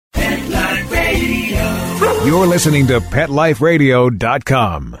You're listening to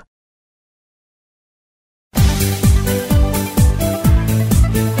PetLifeRadio.com.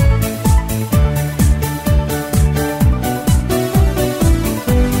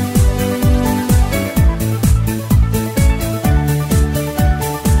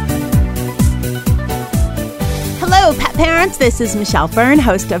 Hello, pet parents. This is Michelle Fern,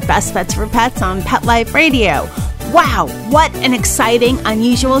 host of Best Bets for Pets on Pet Life Radio. Wow, what an exciting,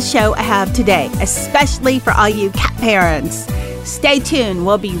 unusual show I have today, especially for all you cat parents. Stay tuned.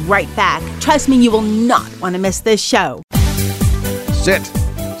 We'll be right back. Trust me, you will not want to miss this show. Sit.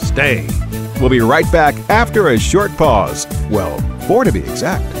 Stay. We'll be right back after a short pause. Well, 4 to be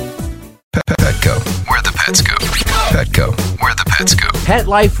exact. Petco, where the pets go. Petco, where the pets go. Pet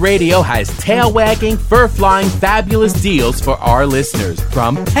Life Radio has tail-wagging, fur-flying, fabulous deals for our listeners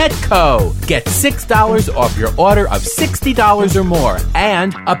from Petco. Get $6 off your order of $60 or more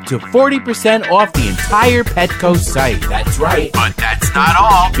and up to 40% off the entire Petco site. That's right. But that's not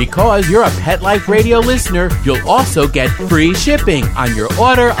all. Because you're a Pet Life Radio listener, you'll also get free shipping on your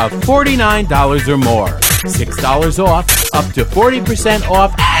order of $49 or more. $6 off, up to 40%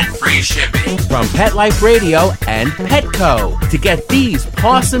 off, and free shipping from Pet Life Radio and Petco. To get these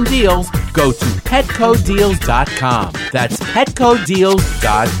awesome deals, go to PetcoDeals.com. That's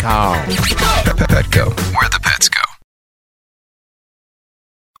PetcoDeals.com. Petco, where the pets go.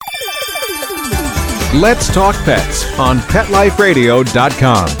 Let's talk pets on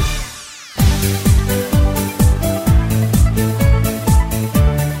PetLifeRadio.com.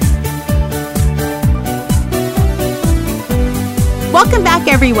 Welcome back,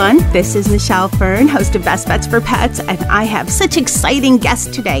 everyone. This is Michelle Fern, host of Best Bets for Pets, and I have such exciting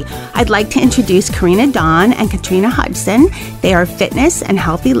guests today. I'd like to introduce Karina Dawn and Katrina Hudson. They are fitness and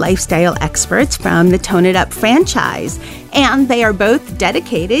healthy lifestyle experts from the Tone It Up franchise, and they are both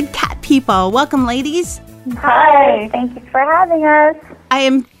dedicated cat people. Welcome, ladies. Hi. Thank you for having us. I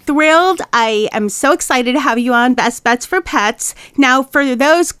am thrilled. I am so excited to have you on Best Bets for Pets. Now, for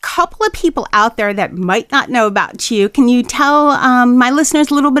those couple of people out there that might not know about you, can you tell my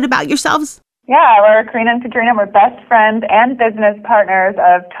listeners a little bit about yourselves? Yeah, we're Karina and Katrina. We're best friends and business partners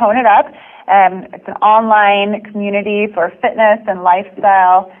of Tone It Up. It's an online community for fitness and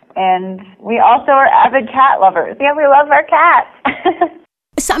lifestyle. And we also are avid cat lovers. Yeah, we love our cats.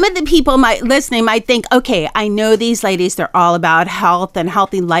 Some of the people listening might think, okay, I know these ladies, they're all about health and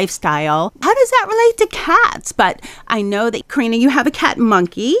healthy lifestyle. How does that relate to cats? But I know that, Karina, you have a cat,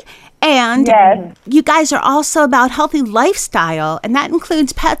 Monkey, and yes, you guys are also about healthy lifestyle, and that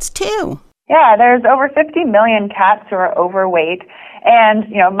includes pets too. Yeah, there's over 50 million cats who are overweight, and,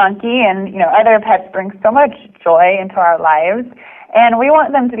 Monkey and, other pets bring so much joy into our lives. And we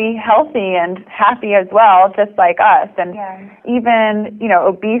want them to be healthy and happy as well, just like us. And even,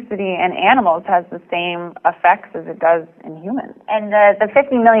 obesity in animals has the same effects as it does in humans. And the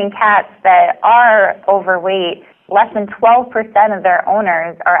 50 million cats that are overweight, less than 12% of their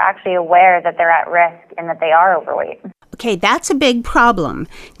owners are actually aware that they're at risk and that they are overweight. Okay, that's a big problem.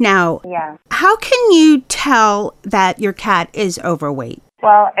 Now, how can you tell that your cat is overweight?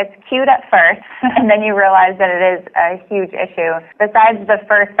 Well, it's cute at first, and then you realize that it is a huge issue. Besides the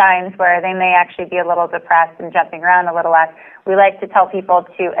first signs where they may actually be a little depressed and jumping around a little less, we like to tell people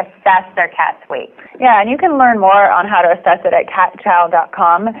to assess their cat's weight. Yeah, and you can learn more on how to assess it at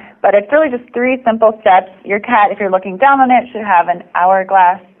catchow.com, but it's really just 3 simple steps. Your cat, if you're looking down on it, should have an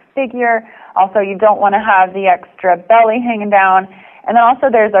hourglass figure. Also, you don't want to have the extra belly hanging down. And then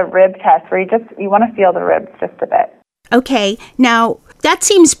also there's a rib test where you want to feel the ribs just a bit. Okay, now that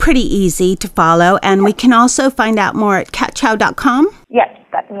seems pretty easy to follow, and we can also find out more at catchow.com? Yes,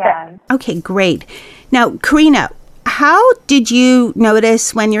 that's it. Okay, great. Now, Karina, how did you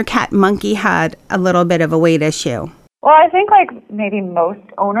notice when your cat Monkey had a little bit of a weight issue? Well, I think like maybe most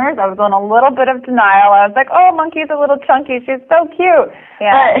owners, I was in a little bit of denial. I was like, oh, Monkey's a little chunky. She's so cute.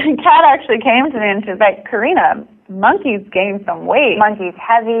 Yeah. But Kat actually came to me and she was like, Karina, Monkey's gained some weight. Monkey's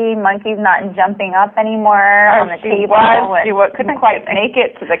heavy. Monkey's not jumping up anymore on the table. She couldn't quite make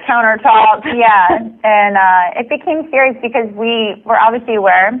it to the countertop. Yeah, and it became serious because we were obviously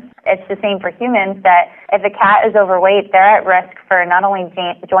aware, it's the same for humans, that if a cat is overweight, they're at risk for not only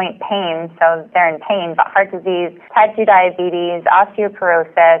joint pain, so they're in pain, but heart disease, type 2 diabetes,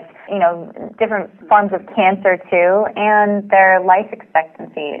 osteoporosis, different forms of cancer too, and their life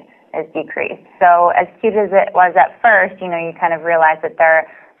expectancy is decreased. So as cute as it was at first, you kind of realize that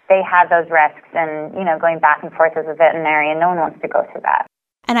they have those risks, and, going back and forth as a veterinarian, no one wants to go through that.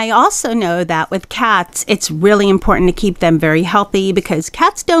 And I also know that with cats, it's really important to keep them very healthy because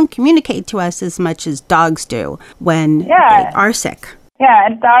cats don't communicate to us as much as dogs do when they are sick.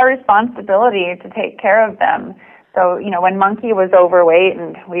 Yeah, it's our responsibility to take care of them. So, when Monkey was overweight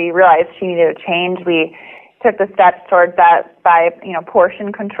and we realized she needed a change, we took the steps towards that by,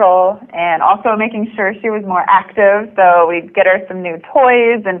 portion control and also making sure she was more active. So we'd get her some new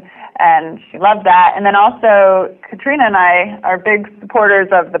toys and she loved that. And then also Katrina and I are big supporters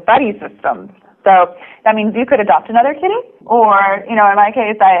of the buddy systems. So that means you could adopt another kitty or, in my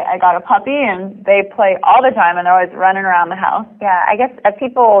case, I got a puppy and they play all the time and they're always running around the house. Yeah, I guess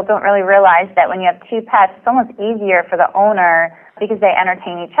people don't really realize that when you have two pets, it's almost easier for the owner because they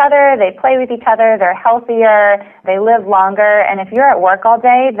entertain each other, they play with each other, they're healthier, they live longer, and if you're at work all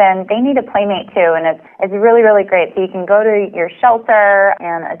day, then they need a playmate too, and it's really, really great. So you can go to your shelter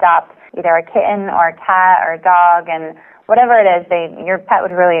and adopt either a kitten or a cat or a dog, and whatever it is, your pet would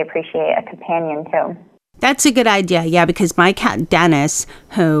really appreciate a companion too. That's a good idea, yeah, because my cat Dennis,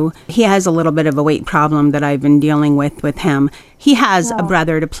 he has a little bit of a weight problem that I've been dealing with him, he has a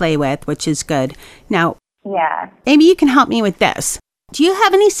brother to play with, which is good. Now, yeah. Maybe you can help me with this. Do you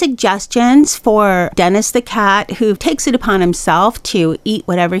have any suggestions for Dennis the cat who takes it upon himself to eat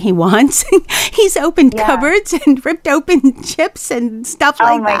whatever he wants? He's opened cupboards and ripped open chips and stuff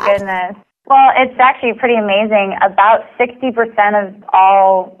like that. Oh, my goodness. Well, it's actually pretty amazing. About 60% of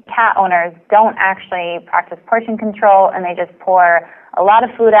all cat owners don't actually practice portion control, and they just pour a lot of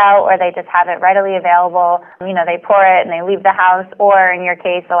food out, or they just have it readily available. They pour it and they leave the house, or in your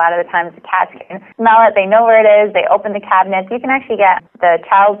case, a lot of the times the cats can smell it, they know where it is, they open the cabinets. You can actually get the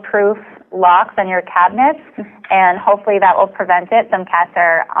child-proof locks on your cabinets, and hopefully that will prevent it. Some cats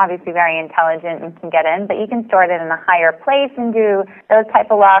are obviously very intelligent and can get in, but you can store it in a higher place and do those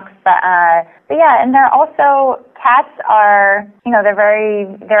type of locks. But yeah, and they're also, cats are,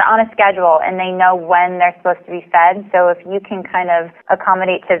 they're on a schedule and they know when they're supposed to be fed. So if you can kind of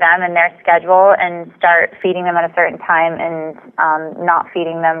accommodate to them and their schedule and start feeding them at a certain time and not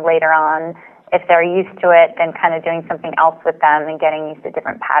feeding them later on, if they're used to it, then kind of doing something else with them and getting used to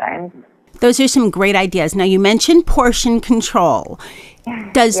different patterns. Those are some great ideas. Now, you mentioned portion control.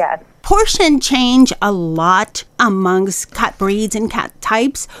 Does portion change a lot amongst cat breeds and cat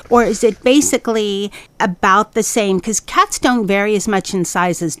types, or is it basically about the same? Because cats don't vary as much in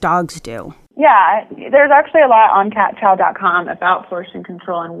size as dogs do. Yeah, there's actually a lot on catchow.com about portion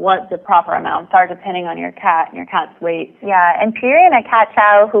control and what the proper amounts are depending on your cat and your cat's weight. Yeah, and Purina Cat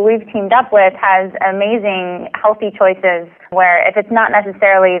Chow, who we've teamed up with, has amazing healthy choices where if it's not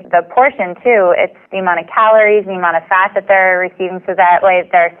necessarily the portion too, it's the amount of calories, the amount of fat that they're receiving, so that way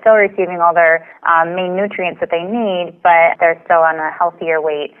they're still receiving all their main nutrients that they need, but they're still on a healthier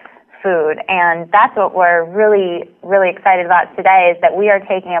weight food. And that's what we're really, really excited about today, is that we are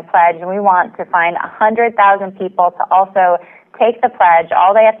taking a pledge and we want to find 100,000 people to also take the pledge.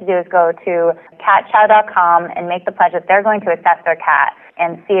 All they have to do is go to catchow.com and make the pledge that they're going to assess their cat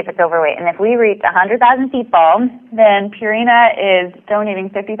and see if it's overweight. And if we reach 100,000 people, then Purina is donating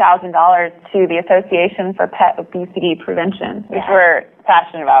 $50,000 to the Association for Pet Obesity Prevention, which we're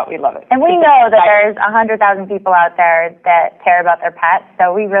passionate about. We love it. And we know that there's 100,000 people out there that care about their pets,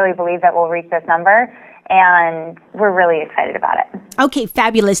 so we really believe that we'll reach this number, and we're really excited about it. Okay,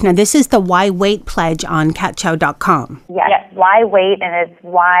 fabulous. Now, this is the Why Wait pledge on catchow.com. Yes, Why Wait, and it's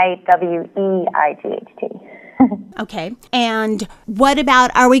YWEIGHT. Okay. And what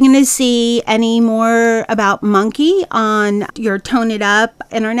about, are we going to see any more about Monkey on your Tone It Up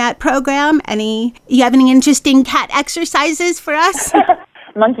internet program? You have any interesting cat exercises for us?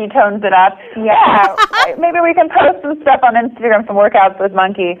 Monkey tones it up. Yeah. Maybe we can post some stuff on Instagram, some workouts with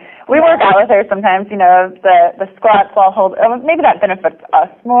Monkey. We work out with her sometimes, the squats while maybe that benefits us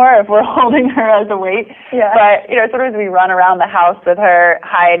more if we're holding her as a weight. Yeah. But, sometimes we run around the house with her,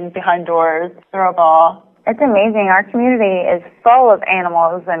 hide behind doors, throw a ball. It's amazing. Our community is full of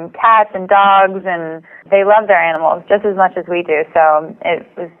animals and cats and dogs, and they love their animals just as much as we do. So it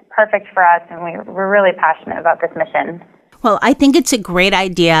was perfect for us, and we're really passionate about this mission. Well, I think it's a great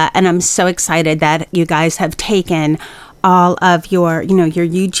idea, and I'm so excited that you guys have taken all of your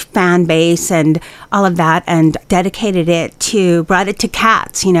huge fan base and all of that and brought it to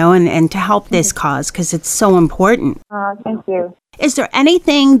cats, and to help this cause, because it's so important. Oh, thank you. Is there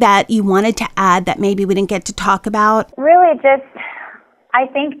anything that you wanted to add that maybe we didn't get to talk about? Really I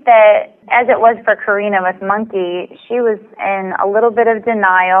think that as it was for Karina with Monkey, she was in a little bit of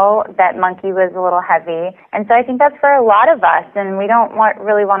denial that Monkey was a little heavy. And so I think that's for a lot of us, and we don't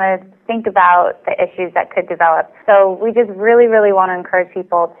really want to think about the issues that could develop. So we just really, really want to encourage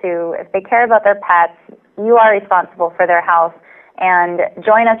people to, if they care about their pets, you are responsible for their health. And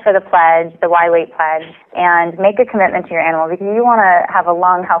join us for the pledge, the Why Wait pledge, and make a commitment to your animal, because you want to have a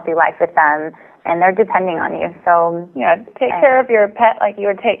long, healthy life with them. and they're depending on you. So, take care of your pet like you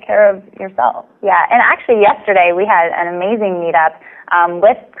would take care of yourself. Yeah, and actually yesterday we had an amazing meetup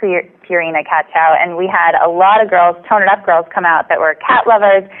with Purina Cat Chow, and we had a lot of girls, Tone It Up girls, come out that were cat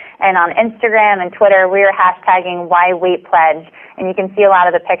lovers, and on Instagram and Twitter we were hashtagging #WhyWaitPledge, and you can see a lot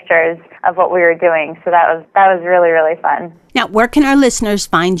of the pictures of what we were doing. So that was really, really fun. Now, where can our listeners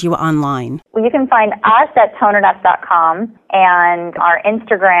find you online? Well, you can find us at toneitup.com, and our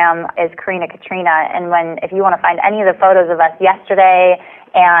Instagram is Karina Katrina. And if you want to find any of the photos of us yesterday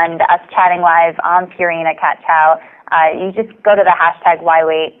and us chatting live on Purina Cat Chow, you just go to the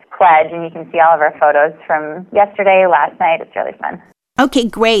 #WhyWaitPledge, and you can see all of our photos from yesterday, last night. It's really fun. Okay,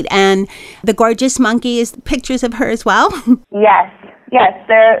 great. And the gorgeous monkey, is pictures of her as well? Yes,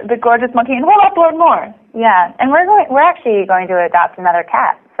 they're the gorgeous monkey, and we'll upload more. Yeah, and we're actually going to adopt another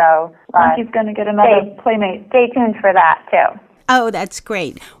cat. So monkey's going to get another playmate. Stay tuned for that too. Oh, that's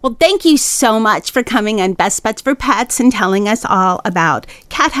great. Well, thank you so much for coming on Best Bets for Pets and telling us all about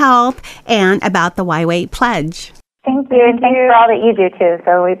cat health and about the WhyWait Pledge. Thank you, and thanks for all that you do too.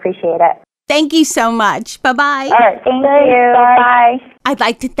 So we appreciate it. Thank you so much. Bye-bye. All right, thank you. Bye. I'd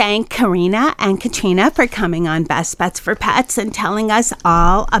like to thank Karina and Katrina for coming on Best Bets for Pets and telling us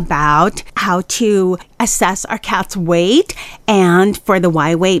all about how to assess our cat's weight and for the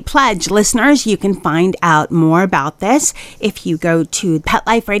WhyWait Pledge. Listeners, you can find out more about this if you go to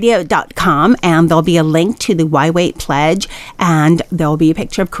PetLifeRadio.com, and there'll be a link to the WhyWait Pledge, and there'll be a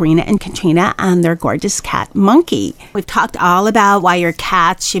picture of Karina and Katrina and their gorgeous cat Monkey. We've talked all about why your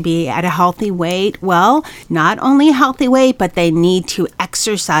cats should be at a healthy weight. Well, not only a healthy weight, but they need to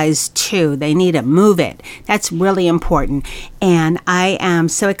exercise too. They need to move it. That's really important. And I am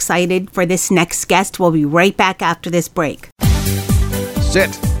so excited for this next guest. We'll be right back after this break.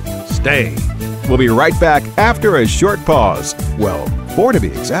 Sit. Stay. We'll be right back after a short pause. Well, 4 to be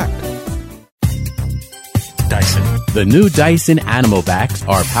exact. Dyson. The new Dyson Animal Vacs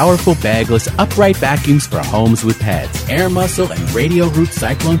are powerful bagless upright vacuums for homes with pets. Air muscle and radio root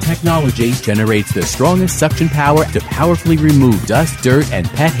cyclone technology generates the strongest suction power to powerfully remove dust, dirt, and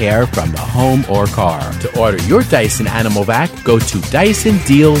pet hair from the home or car. To order your Dyson Animal Vac, go to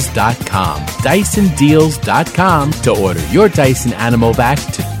DysonDeals.com. DysonDeals.com to order your Dyson Animal Vac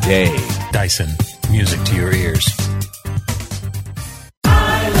today. Dyson. Music to your ears.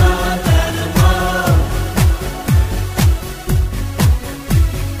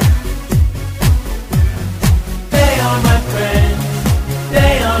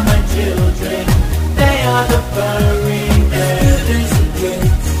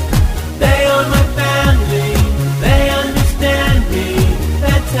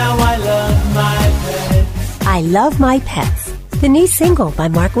 I Love My Pets, the new single by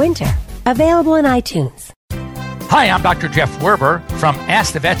Mark Winter, available on iTunes. Hi, I'm Dr. Jeff Werber from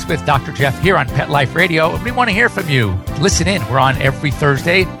Ask the Vets with Dr. Jeff here on Pet Life Radio. We want to hear from you. Listen in. We're on every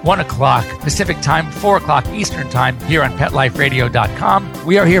Thursday, 1 o'clock Pacific time, 4 o'clock Eastern time here on PetLifeRadio.com.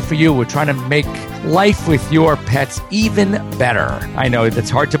 We are here for you. We're trying to make life with your pets even better. I know that's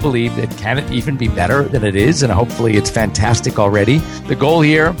hard to believe. That can it even be better than it is? And hopefully it's fantastic already. The goal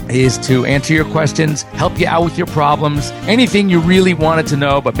here is to answer your questions, help you out with your problems, anything you really wanted to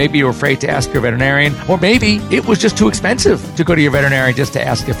know, but maybe you were afraid to ask your veterinarian, or maybe it was just too expensive to go to your veterinarian just to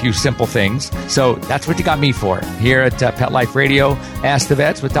ask a few simple things. So that's what you got me for here at Pet Life Radio. Ask the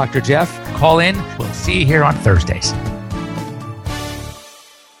Vets with Dr. Jeff. Call in. We'll see you here on Thursdays.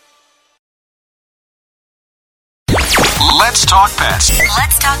 Let's talk pets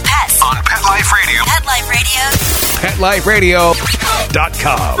Let's talk pets on Pet Life Radio. Pet Life Radio.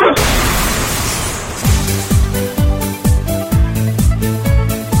 PetLifeRadio.com.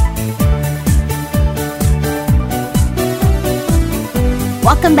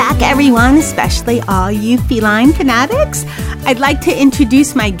 Welcome back, everyone, especially all you feline fanatics. I'd like to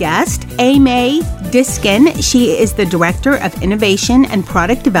introduce my guest, Aimee Diskin. She is the Director of Innovation and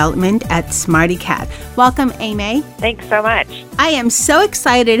Product Development at Smarty Cat. Welcome, Aimee. Thanks so much. I am so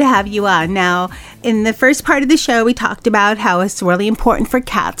excited to have you on. Now, in the first part of the show, we talked about how it's really important for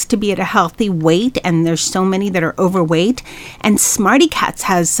cats to be at a healthy weight, and there's so many that are overweight. And Smarty Cats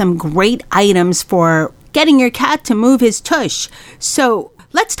has some great items for getting your cat to move his tush. So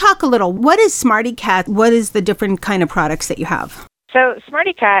let's talk a little. What is Smarty Cat? What is the different kind of products that you have? So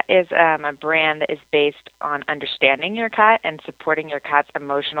Smarty Cat is a brand that is based on understanding your cat and supporting your cat's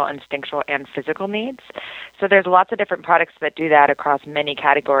emotional, instinctual, and physical needs. So there's lots of different products that do that across many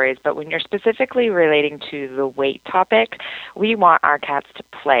categories, but when you're specifically relating to the weight topic, we want our cats to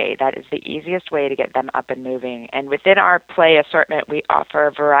play. That is the easiest way to get them up and moving. And within our play assortment, we offer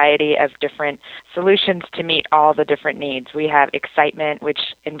a variety of different solutions to meet all the different needs. We have excitement, which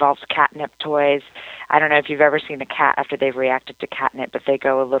involves catnip toys. I don't know if you've ever seen a cat after they've reacted to catnip, but they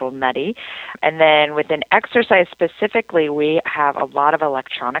go a little nutty. And then within exercise specifically, we have a lot of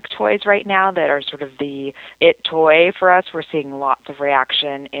electronic toys right now that are sort of the it toy for us. We're seeing lots of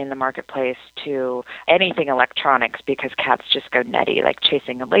reaction in the marketplace to anything electronics because cats just go nutty, like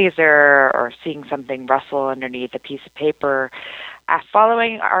chasing a laser or seeing something rustle underneath a piece of paper.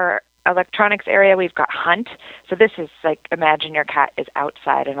 Following our electronics area, we've got Hunt. So this is like, imagine your cat is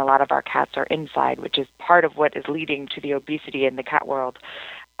outside, and a lot of our cats are inside, which is part of what is leading to the obesity in the cat world.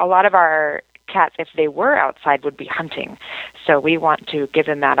 A lot of our cats, if they were outside, would be hunting. So we want to give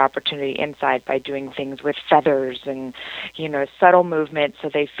them that opportunity inside by doing things with feathers and, subtle movement so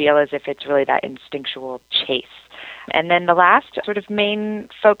they feel as if it's really that instinctual chase. And then the last sort of main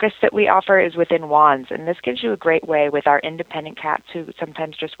focus that we offer is within wands. And this gives you a great way with our independent cats who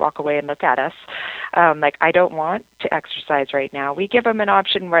sometimes just walk away and look at us. Like, I don't want to exercise right now. We give them an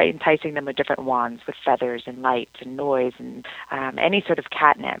option by enticing them with different wands with feathers and lights and noise and any sort of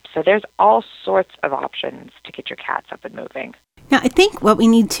catnip. So there's all sorts of options to get your cats up and moving. Now, I think what we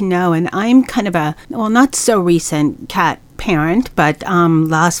need to know, and I'm kind of a, not so recent cat parent, but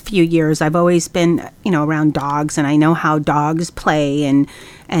last few years I've always been, around dogs, and I know how dogs play and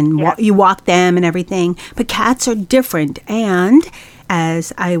you walk them and everything. But cats are different, and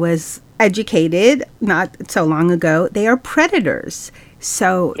as I was educated not so long ago, they are predators.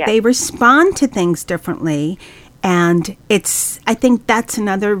 So they respond to things differently. And I think that's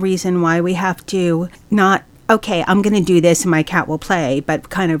another reason why we have to not, okay, I'm going to do this and my cat will play, but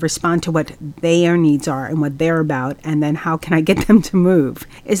kind of respond to what their needs are and what they're about, and then how can I get them to move?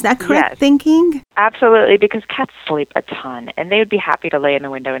 Is that correct thinking? Absolutely, because cats sleep a ton, and they would be happy to lay in the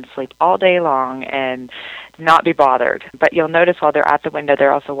window and sleep all day long and not be bothered. But you'll notice while they're at the window,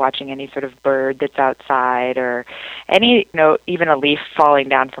 they're also watching any sort of bird that's outside or any, even a leaf falling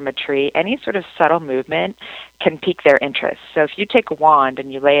down from a tree. Any sort of subtle movement can pique their interest. So if you take a wand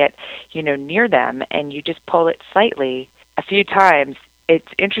and you lay it, near them and you just pull it slightly a few times, it's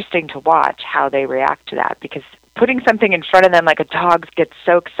interesting to watch how they react to that, because putting something in front of them, like a dog gets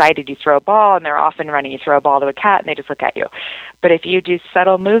so excited, you throw a ball and they're off and running. You throw a ball to a cat and they just look at you. But if you do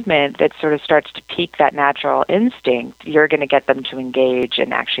subtle movement that sort of starts to pique that natural instinct, you're going to get them to engage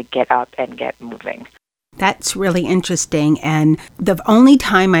and actually get up and get moving. That's really interesting. And the only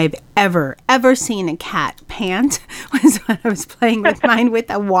time I've ever seen a cat pant was when I was playing with mine with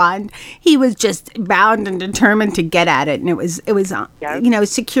a wand. He was just bound and determined to get at it. And it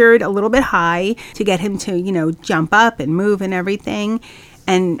was secured a little bit high to get him to, jump up and move and everything.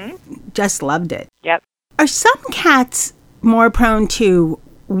 And just loved it. Yep. Are some cats more prone to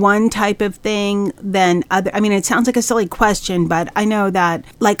one type of thing than other? I mean, it sounds like a silly question, but I know that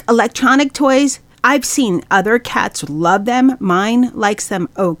like electronic toys, I've seen other cats love them. Mine likes them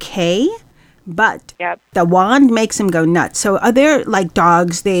okay, but the wand makes them go nuts. So are there, like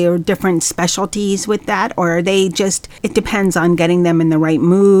dogs, they are different specialties with that? Or are they just, it depends on getting them in the right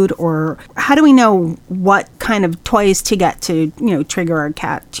mood? Or how do we know what kind of toys to get to, trigger a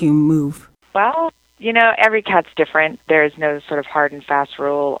cat to move? Well, every cat's different. There's no sort of hard and fast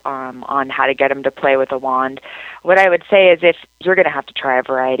rule on how to get them to play with a wand. What I would say is if you're going to have to try a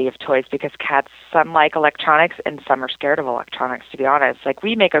variety of toys, because cats, some like electronics and some are scared of electronics, to be honest. Like,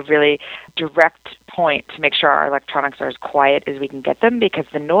 we make a really direct point to make sure our electronics are as quiet as we can get them, because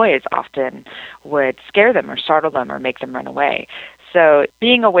the noise often would scare them or startle them or make them run away. So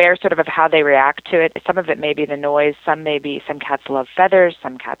being aware sort of how they react to it, some of it may be the noise, some cats love feathers,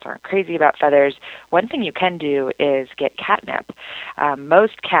 some cats aren't crazy about feathers. One thing you can do is get catnip.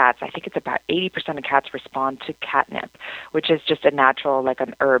 Most cats, I think it's about 80% of cats respond to catnip, which is just a natural, like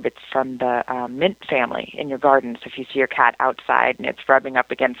an herb. It's from the mint family in your garden. So if you see your cat outside and it's rubbing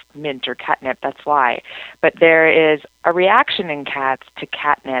up against mint or catnip, that's why. But there is a reaction in cats to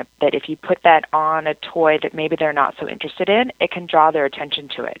catnip that if you put that on a toy that maybe they're not so interested in, it can draw their attention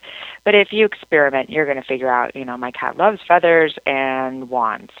to it. But if you experiment, you're going to figure out, my cat loves feathers and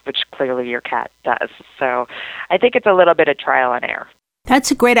wands, which clearly your cat does. So I think it's a little bit of trial and error.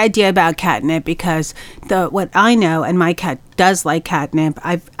 That's a great idea about catnip, because what I know, and my cat does like catnip,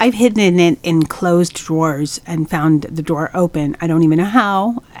 I've hidden it in closed drawers and found the drawer open. I don't even know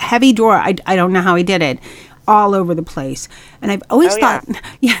how. Heavy drawer, I don't know how he did it. All over the place. And I've always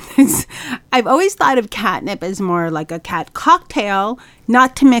I've always thought of catnip as more like a cat cocktail,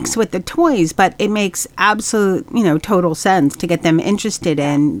 not to mix with the toys, but it makes absolute, total sense to get them interested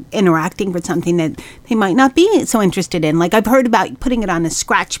in interacting with something that they might not be so interested in. Like, I've heard about putting it on a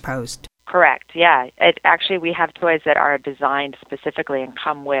scratch post. Correct. Yeah. Actually, we have toys that are designed specifically and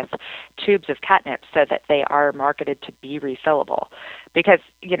come with tubes of catnip so that they are marketed to be refillable. Because,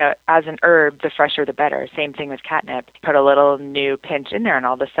 as an herb, the fresher the better. Same thing with catnip. Put a little new pinch in there and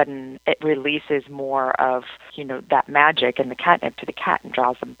all of a sudden it releases more of, that magic in the catnip to the cat and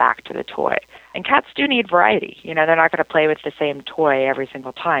draws them back to the toy. And cats do need variety. They're not going to play with the same toy every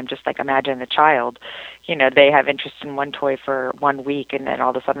single time. Just like imagine a child, they have interest in one toy for 1 week and then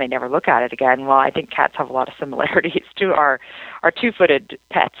all of a sudden they never look at it again. Well, I think cats have a lot of similarities to our two-footed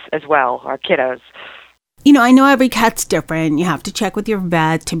pets as well, our kiddos. I know every cat's different. You have to check with your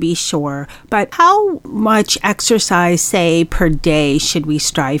vet to be sure. But how much exercise, say, per day should we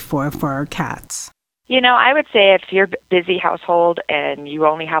strive for our cats? I would say if you're a busy household and you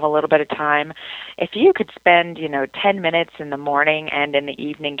only have a little bit of time, if you could spend, 10 minutes in the morning and in the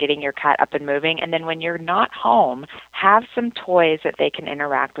evening getting your cat up and moving, and then when you're not home, have some toys that they can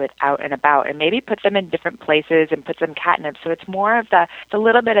interact with out and about, and maybe put them in different places and put some catnip so it's more of the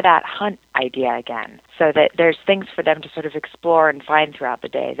little bit of that hunt idea again, so that there's things for them to sort of explore and find throughout the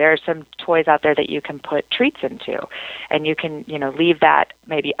day. There are some toys out there that you can put treats into, and you can, leave that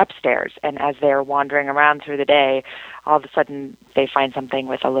maybe upstairs, and as they're wandering around through the day, all of a sudden they find something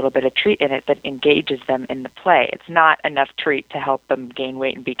with a little bit of treat in it that engages them in the play. It's not enough treat to help them gain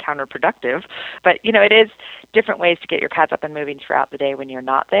weight and be counterproductive, but it is different ways to get your cats up and moving throughout the day when you're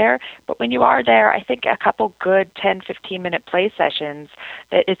not there. But when you are there, I think a couple good 10-15 minute play sessions,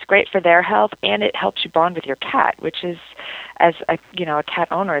 that it's great for their health and it helps you bond with your cat, which is, as a cat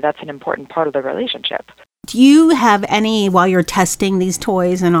owner, that's an important part of the relationship. Do you have any, while you're testing these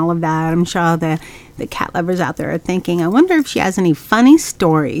toys and all of that, I'm sure the cat lovers out there are thinking, I wonder if she has any funny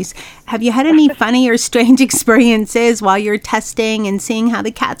stories. Have you had any funny or strange experiences while you're testing and seeing how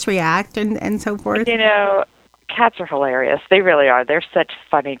the cats react and so forth? Cats are hilarious. They really are. They're such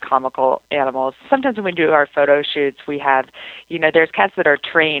funny, comical animals. Sometimes when we do our photo shoots, we have, there's cats that are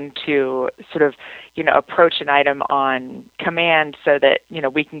trained to sort of, approach an item on command so that,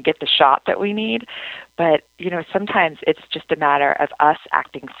 we can get the shot that we need. But, sometimes it's just a matter of us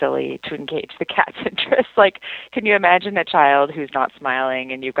acting silly to engage the cat's interest. Like, can you imagine a child who's not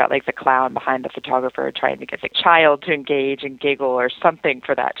smiling and you've got like the clown behind the photographer trying to get the child to engage and giggle or something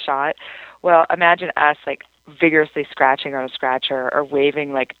for that shot? Well, imagine us like vigorously scratching on a scratcher or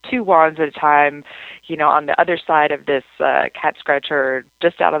waving like 2 wands at a time, on the other side of this cat scratcher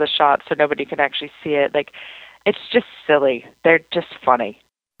just out of the shot so nobody can actually see it. Like, it's just silly. They're just funny.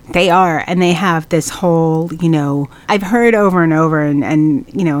 They are, and they have this whole, I've heard over and over, and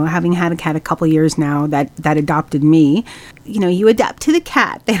having had a cat a couple years now that adopted me, you adapt to the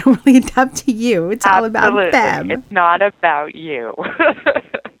cat. They don't really adapt to you. It's Absolutely. All about them. It's not about you.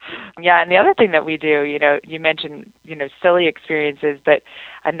 Yeah, and the other thing that we do, you mentioned, silly experiences, but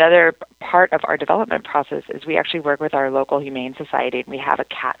another part of our development process is we actually work with our local Humane Society, and we have a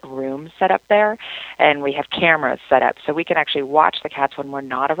cat room set up there, and we have cameras set up so we can actually watch the cats when we're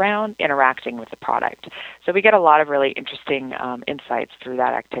not around interacting with the product. So we get a lot of really interesting insights through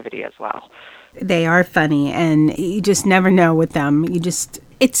that activity as well. They are funny, and you just never know with them.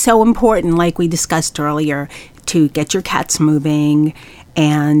 It's so important, like we discussed earlier, to get your cats moving.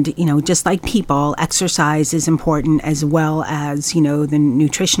 And, just like people, exercise is important as well as, the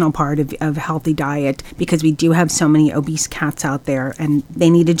nutritional part of a healthy diet, because we do have so many obese cats out there and they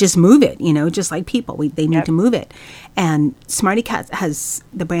need to just move it, just like people. They need to move it. And Smarty Cat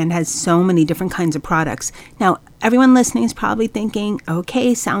the brand has so many different kinds of products. Now, everyone listening is probably thinking,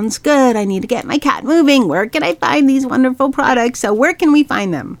 okay, sounds good. I need to get my cat moving. Where can I find these wonderful products? So where can we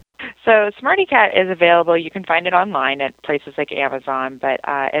find them? So Smarty Cat is available. You can find it online at places like Amazon, but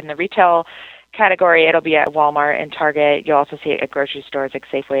in the retail category, it'll be at Walmart and Target. You'll also see it at grocery stores like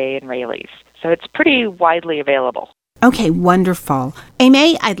Safeway and Raley's. So it's pretty widely available. Okay, wonderful.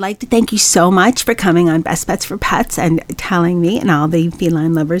 Amy, I'd like to thank you so much for coming on Best Bets for Pets and telling me and all the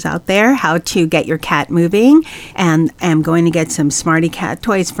feline lovers out there how to get your cat moving. And I'm going to get some Smarty Cat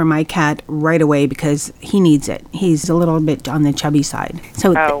toys for my cat right away because he needs it. He's a little bit on the chubby side.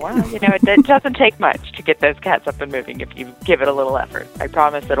 So, it doesn't take much to get those cats up and moving if you give it a little effort. I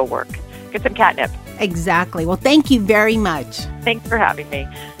promise it'll work. Get some catnip. Exactly. Well, thank you very much. Thanks for having me.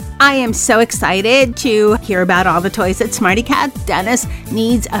 I am so excited to hear about all the toys at Smarty Cat. Dennis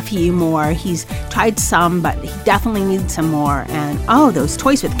needs a few more. He's tried some, but he definitely needs some more. And those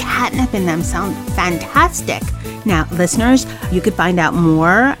toys with catnip in them sound fantastic. Now, listeners, you could find out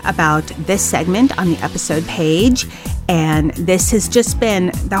more about this segment on the episode page. And this has just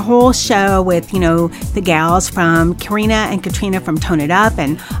been the whole show with, the gals from Karina and Katrina from Tone It Up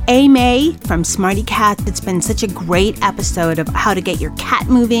and Amy from Smarty Cat. It's been such a great episode of how to get your cat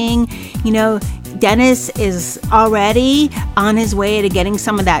moving. You know, Dennis is already on his way to getting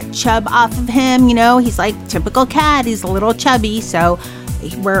some of that chub off of him. You know, he's like typical cat. He's a little chubby, so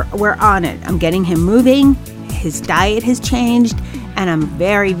we're on it. I'm getting him moving. His diet has changed, and I'm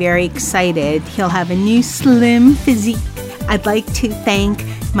very, very excited. He'll have a new slim physique. I'd like to thank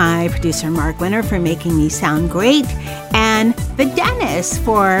my producer, Mark Winter, for making me sound great, and the dentist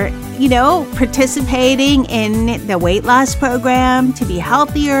for, you know, participating in the weight loss program to be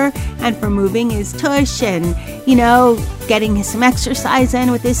healthier, and for moving his tush and, you know, getting some exercise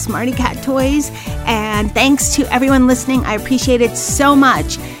in with his Smarty Cat toys. And thanks to everyone listening. I appreciate it so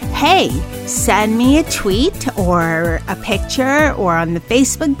much. Hey, send me a tweet or a picture, or on the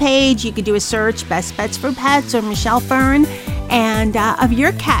Facebook page, you could do a search, Best Bets for Pets or Michelle Fern, and of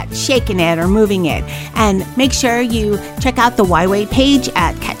your cat shaking it or moving it. And make sure you check out the YWeight page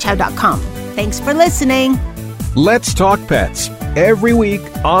at catchow.com. Thanks for listening. Let's Talk Pets, every week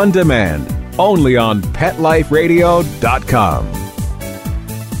on demand, only on PetLifeRadio.com.